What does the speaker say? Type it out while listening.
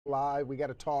Live. We got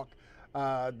to talk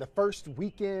the first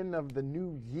weekend of the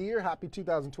new year. Happy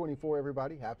 2024,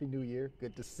 everybody. Happy New Year.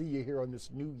 Good to see you here on this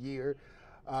new year.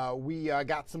 We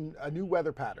got a new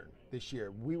weather pattern this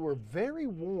year. We were very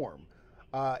warm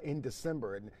in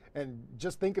December, and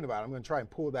just thinking about it, I'm going to try and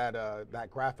pull that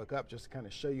graphic up just to kind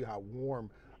of show you how warm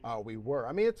we were.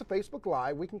 I mean, it's a Facebook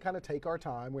Live. We can kind of take our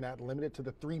time. We're not limited to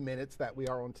the 3 minutes that we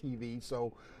are on TV.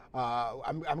 So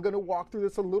I'm going to walk through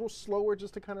this a little slower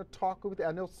just to kind of talk with you.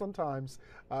 I know sometimes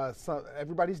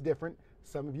everybody's different.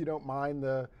 Some of you don't mind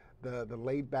the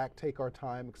laid back, take our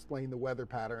time, explain the weather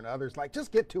pattern. Others like,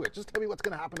 just get to it. Just tell me what's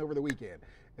going to happen over the weekend.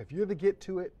 If you're the get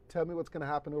to it, tell me what's going to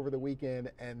happen over the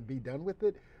weekend and be done with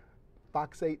it.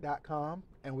 Fox8.com,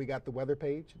 and we got the weather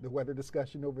page, the weather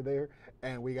discussion over there,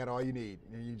 and we got all you need.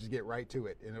 And you just get right to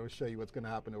it, and it'll show you what's going to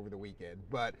happen over the weekend.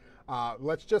 But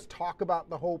let's just talk about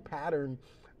the whole pattern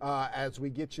as we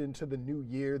get you into the new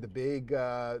year. The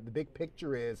big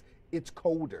picture is it's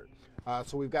colder.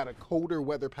 So we've got a colder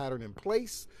weather pattern in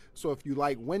place. So if you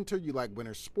like winter, you like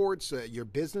winter sports, your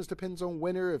business depends on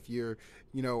winter. If you're,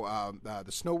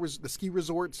 the ski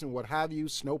resorts and what have you,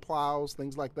 snow plows,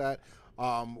 things like that.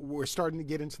 We're starting to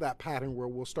get into that pattern where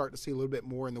we'll start to see a little bit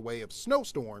more in the way of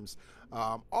snowstorms.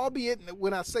 Albeit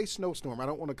when I say snowstorm, I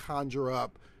don't want to conjure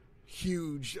up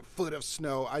huge foot of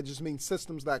snow. I just mean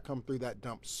systems that come through that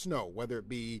dump snow, whether it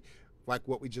be like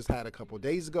what we just had a couple of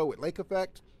days ago with lake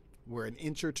effect, where an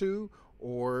inch or two,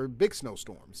 or big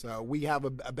snowstorms. We have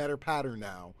a better pattern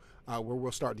now where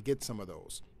we'll start to get some of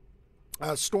those.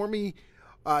 Stormy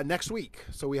next week.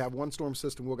 So we have one storm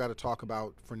system we've got to talk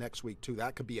about for next week too.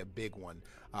 That could be a big one.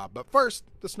 But first,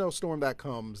 the snowstorm that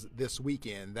comes this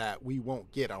weekend that we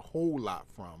won't get a whole lot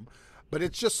from. But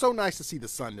it's just so nice to see the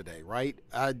sun today, right?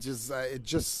 It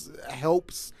just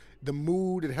helps the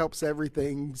mood. It helps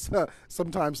everything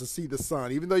sometimes to see the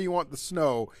sun. Even though you want the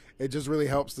snow, it just really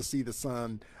helps to see the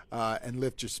sun and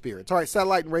lift your spirits. All right,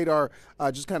 satellite and radar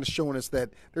just kind of showing us that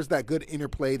there's that good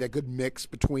interplay, that good mix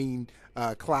between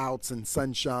clouds and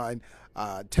sunshine.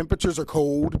 Temperatures are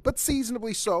cold, but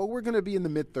seasonably so. We're going to be in the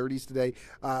mid-30s today.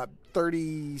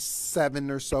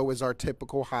 37 or so is our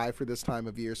typical high for this time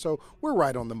of year, so we're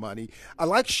right on the money. I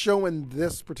like showing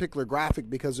this particular graphic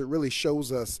because it really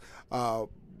shows us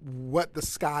what the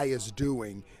sky is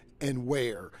doing and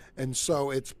where. And so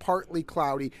it's partly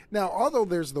cloudy. Now, although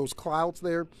there's those clouds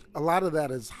there, a lot of that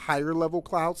is higher level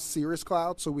clouds, cirrus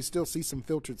clouds, so we still see some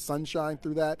filtered sunshine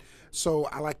through that. So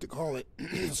I like to call it,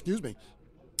 excuse me,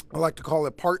 I like to call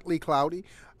it partly cloudy.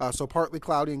 So partly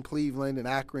cloudy in Cleveland and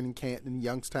Akron and Canton and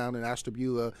Youngstown and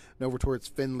Ashtabula and over towards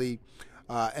Findlay.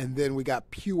 And then we got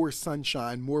pure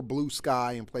sunshine, more blue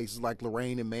sky in places like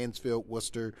Lorain and Mansfield,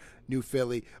 Worcester, New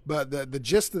Philly. But the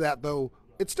gist of that, though,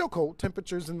 it's still cold.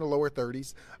 Temperatures in the lower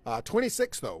 30s.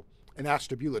 26, though, in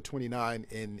Ashtabula, 29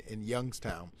 in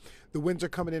Youngstown. The winds are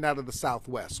coming in out of the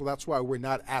southwest, so that's why we're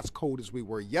not as cold as we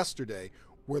were yesterday,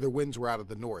 where the winds were out of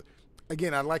the north.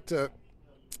 Again, I'd like to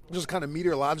just kind of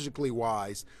meteorologically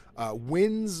wise,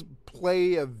 winds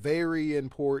play a very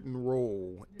important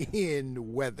role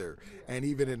in weather and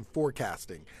even in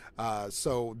forecasting.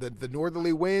 So the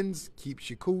northerly winds keeps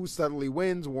you cool, southerly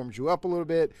winds warms you up a little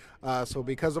bit. So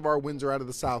because of our winds are out of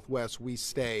the southwest, we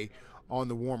stay on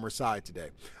the warmer side today.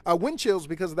 Wind chills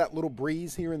because of that little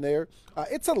breeze here and there.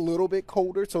 It's a little bit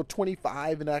colder, so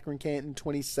 25 in Akron, Canton,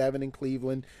 27 in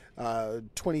Cleveland,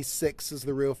 26 is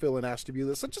the real feel in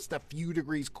Ashtabula. So just a few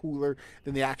degrees cooler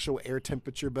than the actual air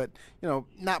temperature, but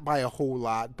not by a whole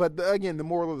lot. But again, the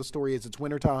moral of the story is it's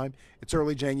wintertime. It's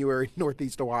early January,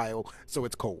 Northeast Ohio, so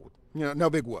it's cold. No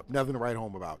big whoop, nothing to write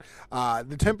home about.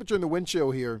 The temperature and the wind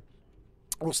chill here,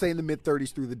 we'll stay in the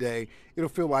mid-30s through the day. It'll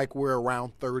feel like we're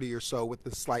around 30 or so with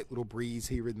a slight little breeze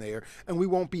here and there. And we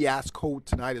won't be as cold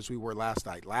tonight as we were last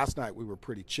night. Last night we were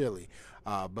pretty chilly.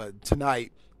 But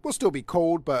tonight we'll still be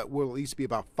cold, but we'll at least be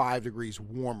about 5 degrees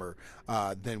warmer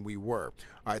than we were.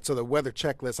 All right, so the weather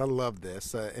checklist, I love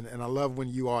this. And I love when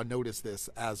you all notice this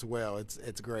as well.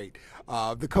 It's great.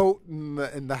 The coat and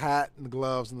the hat and the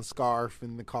gloves and the scarf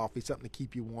and the coffee, something to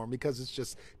keep you warm because it's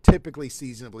just typically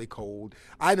seasonably cold.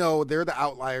 I know there are the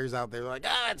outliers out there like,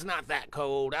 it's not that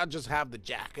cold. I'll just have the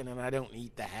jacket and I don't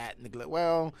need the hat and the glove.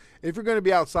 Well, if you're going to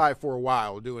be outside for a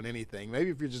while doing anything,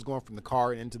 maybe if you're just going from the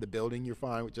car and into the building, you're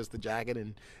fine with just the jacket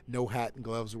and no hat and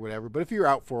gloves or whatever. But if you're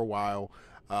out for a while,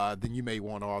 then you may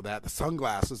want all that. The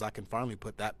sunglasses, I can finally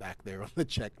put that back there on the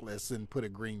checklist and put a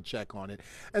green check on it.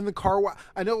 And the car wash,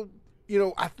 I know,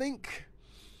 I think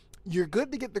you're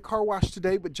good to get the car wash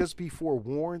today, but just be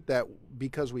forewarned that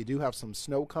because we do have some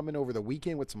snow coming over the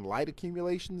weekend with some light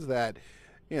accumulations that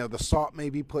the salt may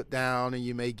be put down and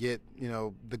you may get,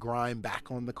 the grime back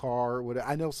on the car.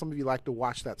 I know some of you like to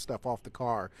wash that stuff off the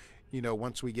car.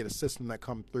 Once we get a system that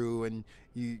come through and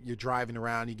you're driving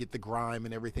around, you get the grime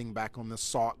and everything back on the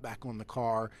salt, back on the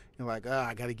car. You're like,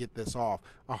 I got to get this off.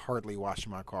 I hardly wash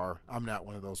my car. I'm not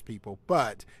one of those people.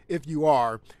 But if you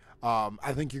are,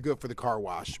 I think you're good for the car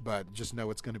wash, but just know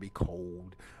it's going to be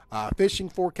cold. Fishing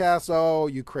forecast. Oh,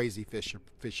 you crazy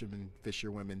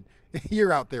fisherwomen.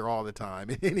 You're out there all the time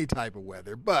in any type of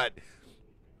weather, but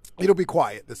it'll be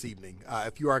quiet this evening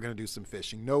if you are going to do some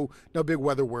fishing. No big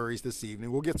weather worries this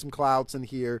evening. We'll get some clouds in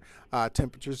here.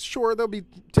 Temperatures, sure, they'll be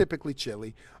typically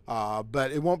chilly,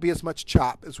 but it won't be as much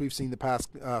chop as we've seen the past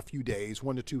few days.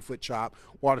 1 to 2 foot chop.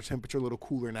 Water temperature a little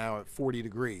cooler now at 40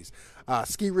 degrees.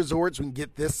 Ski resorts, we can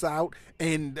get this out.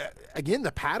 And again,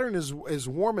 the pattern is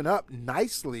warming up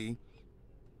nicely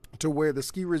to where the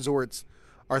ski resorts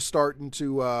are starting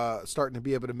to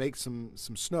be able to make some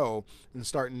snow and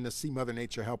starting to see Mother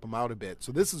Nature help them out a bit.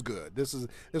 So this is good. This is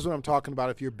what I'm talking about.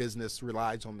 If your business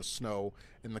relies on the snow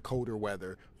and the colder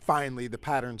weather, finally the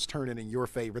pattern's turning in your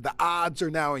favor. The odds are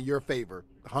now in your favor.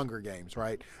 Hunger Games,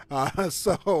 right?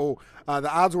 So the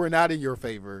odds were not in your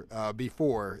favor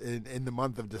before in the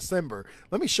month of December.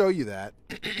 Let me show you that.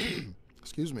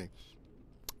 Excuse me.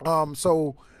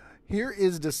 So here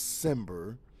is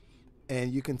December.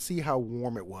 And you can see how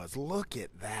warm it was. Look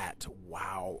at that.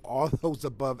 Wow. All those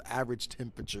above average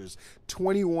temperatures.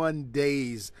 21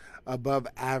 days above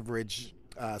average,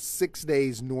 6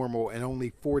 days normal, and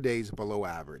only 4 days below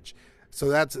average. So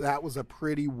that was a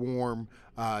pretty warm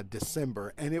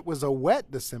December. And it was a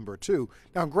wet December, too.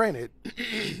 Now, granted,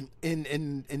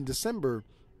 in December,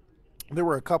 there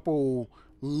were a couple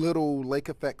little lake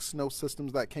effect snow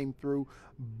systems that came through.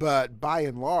 But by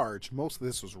and large, most of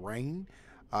this was rain.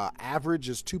 Average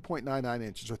is 2.99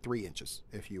 inches, or 3 inches,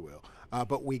 if you will.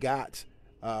 But we got,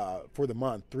 for the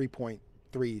month,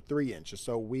 3.33 inches.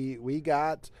 So we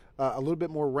got a little bit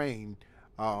more rain.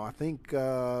 I think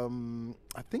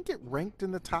it ranked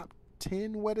in the top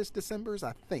 10 wettest Decembers.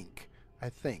 I think.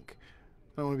 I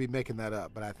don't want to be making that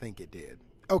up, but I think it did.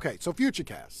 Okay, so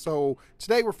Futurecast. So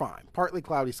today we're fine. Partly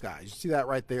cloudy skies. You see that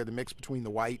right there, the mix between the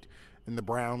white and the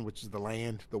brown, which is the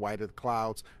land, the white of the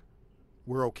clouds.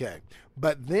 We're okay.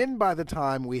 But then by the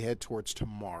time we head towards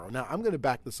tomorrow, now I'm going to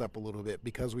back this up a little bit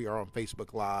because we are on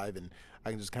Facebook Live and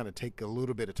I can just kind of take a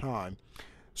little bit of time.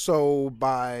 So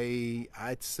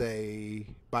I'd say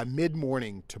by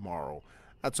mid-morning tomorrow,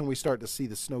 that's when we start to see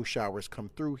the snow showers come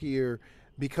through here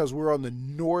because we're on the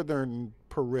northern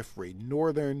periphery,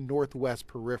 northwest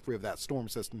periphery of that storm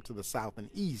system to the south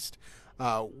and east.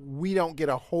 We don't get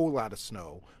a whole lot of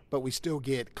snow, but we still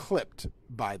get clipped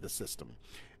by the system.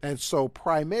 And so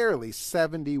primarily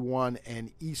 71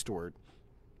 and eastward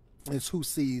is who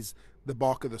sees the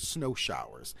bulk of the snow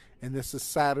showers. And this is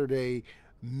Saturday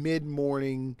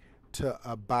mid-morning to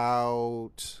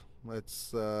about, I'd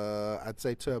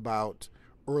say to about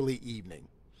early evening.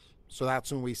 So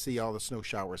that's when we see all the snow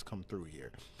showers come through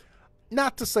here.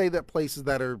 Not to say that places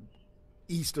that are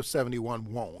east of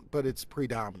 71 won't, but it's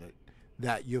predominant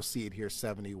that you'll see it here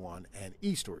 71 and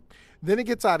eastward. Then it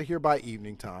gets out of here by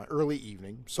evening time, early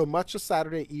evening. So much of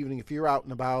Saturday evening, if you're out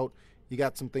and about, you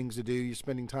got some things to do, you're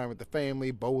spending time with the family,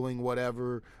 bowling,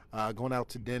 whatever, going out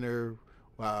to dinner,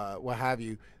 what have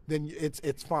you, then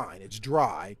it's fine. It's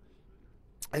dry.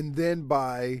 And then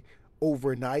by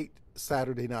overnight,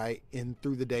 Saturday night and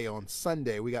through the day on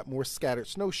Sunday, we got more scattered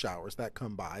snow showers that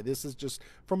come by. This is just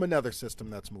from another system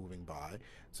that's moving by.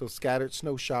 So scattered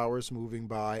snow showers moving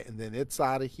by, and then it's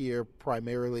out of here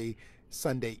primarily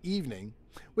Sunday evening.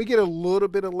 We get a little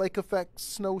bit of lake effect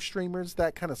snow streamers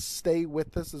that kind of stay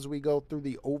with us as we go through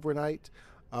the overnight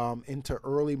into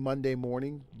early Monday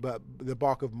morning, but the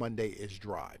bulk of Monday is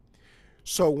dry.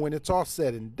 So when it's all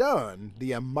said and done,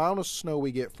 the amount of snow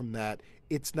we get from that,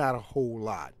 it's not a whole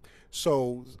lot.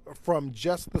 So from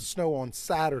just the snow on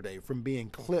Saturday, from being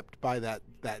clipped by that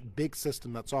big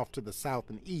system that's off to the south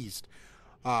and east,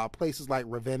 places like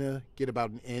Ravenna get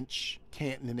about an inch,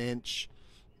 Canton an inch,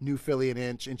 New Philly an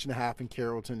inch, inch and a half in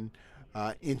Carrollton,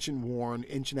 inch in Warren,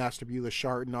 inch in Ashtabula,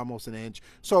 Chardon, almost an inch.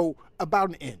 So about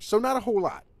an inch. So not a whole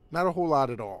lot. Not a whole lot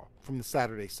at all from the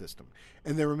Saturday system.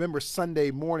 And then remember, Sunday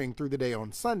morning through the day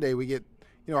on Sunday, we get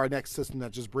our next system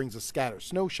that just brings us scattered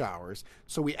snow showers.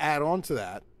 So we add on to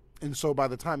that. And so by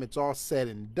the time it's all said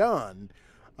and done,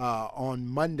 on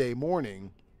Monday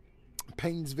morning,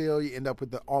 Paynesville, you end up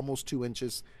with almost 2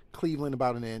 inches. Cleveland,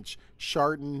 about an inch.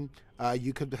 Chardon,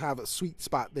 You could have a sweet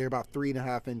spot there, about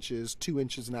 3.5 inches, 2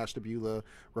 inches in Ashtabula,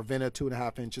 Ravenna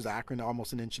 2.5 inches, Akron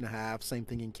almost 1.5 inches. Same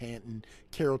thing in Canton,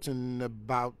 Carrollton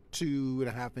about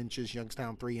 2.5 inches,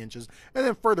 Youngstown 3 inches, and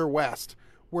then further west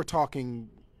we're talking,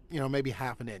 maybe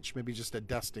 1/2 inch, maybe just a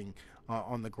dusting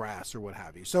on the grass or what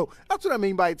have you. So that's what I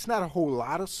mean by it's not a whole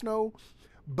lot of snow,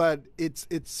 but it's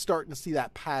starting to see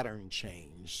that pattern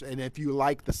change. And if you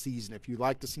like the season, if you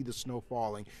like to see the snow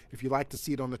falling, if you like to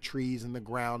see it on the trees and the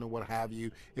ground and what have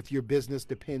you, if your business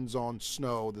depends on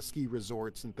snow, the ski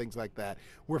resorts and things like that,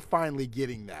 we're finally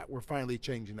getting that. We're finally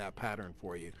changing that pattern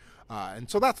for you. And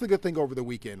so that's the good thing over the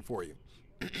weekend for you.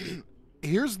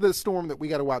 Here's the storm that we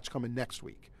got to watch coming next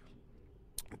week.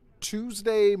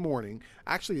 Tuesday morning,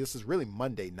 actually this is really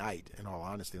Monday night in all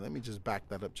honesty. Let me just back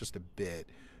that up just a bit.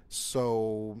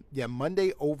 So yeah,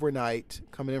 Monday overnight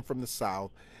coming in from the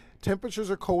south. Temperatures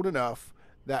are cold enough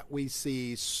that we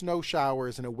see snow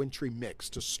showers and a wintry mix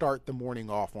to start the morning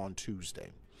off on Tuesday.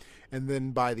 And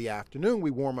then by the afternoon we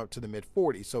warm up to the mid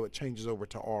 40s, so it changes over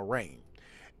to all rain.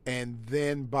 And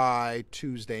then by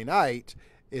Tuesday night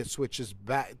it switches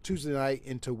back, Tuesday night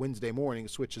into Wednesday morning,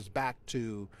 switches back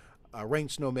to rain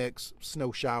snow mix,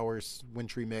 snow showers,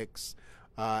 wintry mix.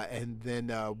 And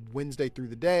then Wednesday through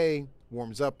the day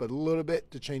warms up a little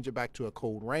bit to change it back to a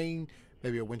cold rain,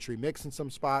 maybe a wintry mix in some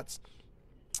spots.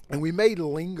 And we may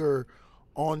linger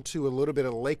onto a little bit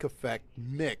of lake effect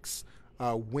mix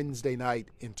Wednesday night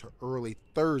into early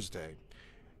Thursday.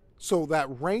 So that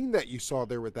rain that you saw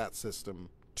there with that system,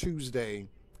 Tuesday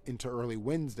into early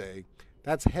Wednesday,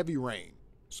 that's heavy rain.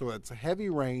 So it's a heavy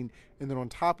rain, and then on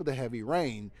top of the heavy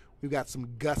rain, we've got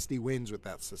some gusty winds with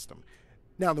that system.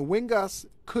 Now, the wind gusts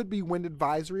could be wind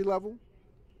advisory level.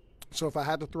 So if I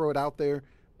had to throw it out there,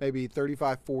 maybe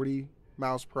 35, 40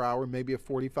 miles per hour, maybe a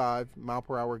 45 mile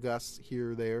per hour gusts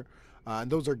here or there. And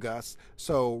those are gusts.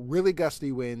 So really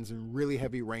gusty winds and really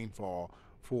heavy rainfall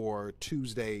for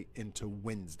Tuesday into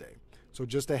Wednesday. So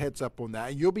just a heads up on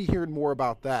that. And you'll be hearing more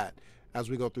about that as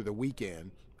we go through the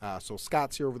weekend. So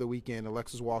Scott's here over the weekend,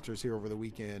 Alexis Walters here over the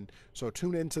weekend. So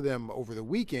tune into them over the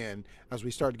weekend as we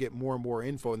start to get more and more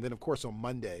info. And then, of course, on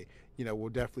Monday, we'll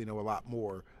definitely know a lot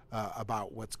more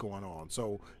about what's going on.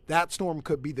 So that storm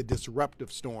could be the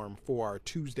disruptive storm for our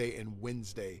Tuesday and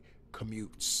Wednesday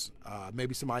commutes.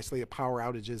 Maybe some isolated power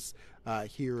outages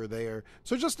here or there.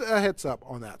 So just a heads up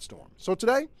on that storm. So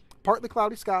today, partly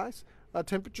cloudy skies,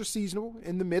 temperature seasonable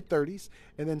in the mid-30s.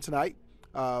 And then tonight,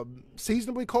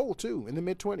 seasonably cold too in the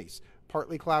mid-20s,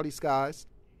 partly cloudy skies,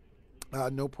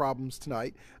 no problems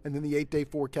tonight. And then the 8-day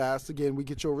forecast, again, we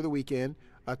get you over the weekend.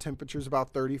 Temperatures about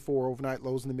 34, overnight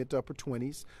lows in the mid to upper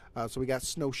 20s. So we got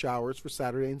snow showers for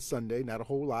Saturday and Sunday, not a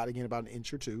whole lot, again about 1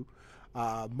 inch or 2.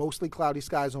 Mostly cloudy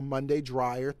skies on Monday,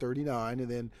 drier, 39.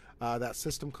 And then that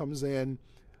system comes in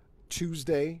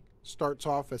Tuesday, starts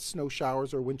off as snow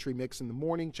showers or wintry mix in the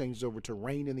morning, changes over to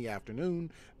rain in the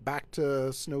afternoon, back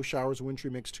to snow showers, wintry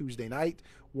mix Tuesday night,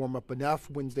 warm up enough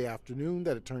Wednesday afternoon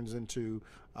that it turns into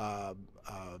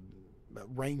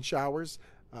rain showers,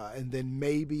 and then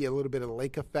maybe a little bit of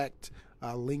lake effect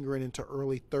lingering into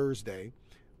early Thursday.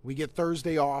 We get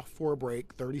Thursday off for a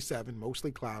break, 37,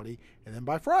 mostly cloudy, and then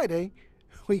by Friday,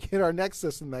 we get our next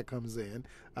system that comes in,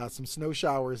 some snow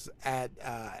showers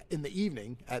in the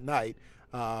evening, at night,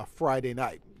 Friday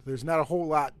night. There's not a whole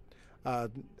lot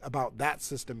about that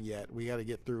system yet. We got to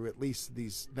get through at least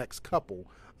these next couple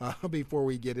before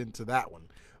we get into that one.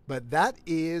 But that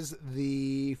is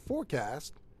the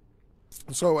forecast.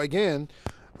 So again,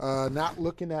 not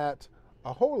looking at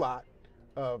a whole lot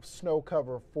of snow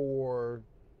cover for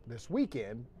this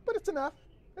weekend, but it's enough.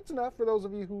 It's enough for those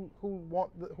of you who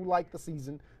like the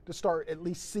season to start at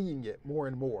least seeing it more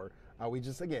and more. We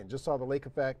just saw the lake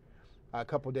effect a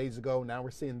couple of days ago. Now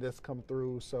we're seeing this come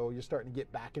through, so you're starting to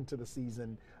get back into the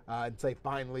season and say,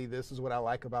 finally, this is what I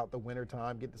like about the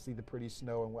wintertime, get to see the pretty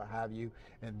snow and what have you.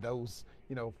 And those,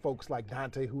 folks like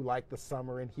Dontae who like the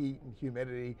summer and heat and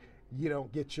humidity, you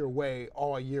don't get your way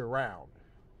all year round.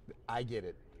 I get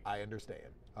it. I understand.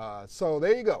 So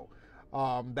there you go.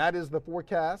 That is the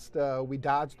forecast. We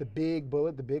dodged the big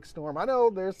bullet, the big storm. I know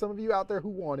there's some of you out there who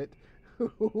want it,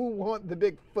 who want the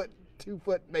big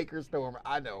 2-foot maker storm.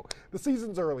 I know the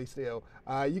season's early still.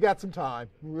 You got some time,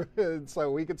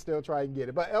 so we could still try and get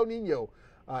it. But El Nino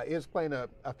is playing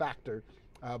a factor.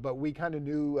 But we kind of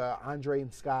knew Andre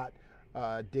and Scott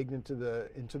digged into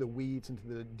the weeds, into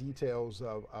the details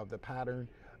of the pattern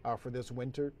for this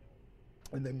winter,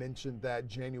 and they mentioned that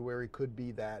January could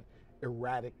be that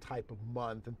erratic type of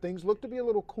month, and things look to be a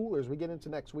little cooler as we get into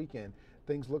next weekend.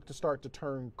 Things look to start to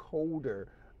turn colder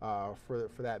for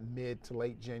that mid to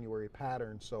late January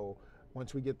pattern. So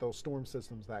once we get those storm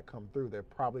systems that come through, they're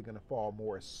probably going to fall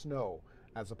more as snow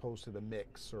as opposed to the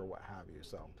mix or what have you.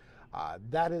 So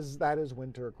that is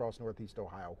winter across Northeast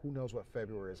Ohio. Who knows what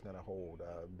February is going to hold?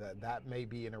 That may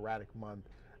be an erratic month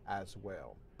as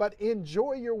well. But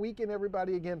enjoy your weekend,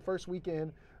 everybody. Again, first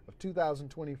weekend of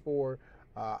 2024.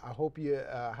 I hope you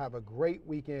have a great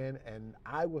weekend, and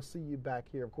I will see you back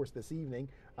here, of course, this evening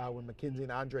when Mackenzie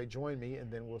and Andre join me, and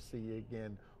then we'll see you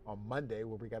again on Monday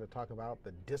where we got to talk about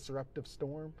the disruptive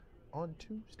storm on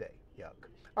Tuesday. Yuck.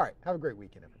 All right, have a great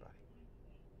weekend, everybody.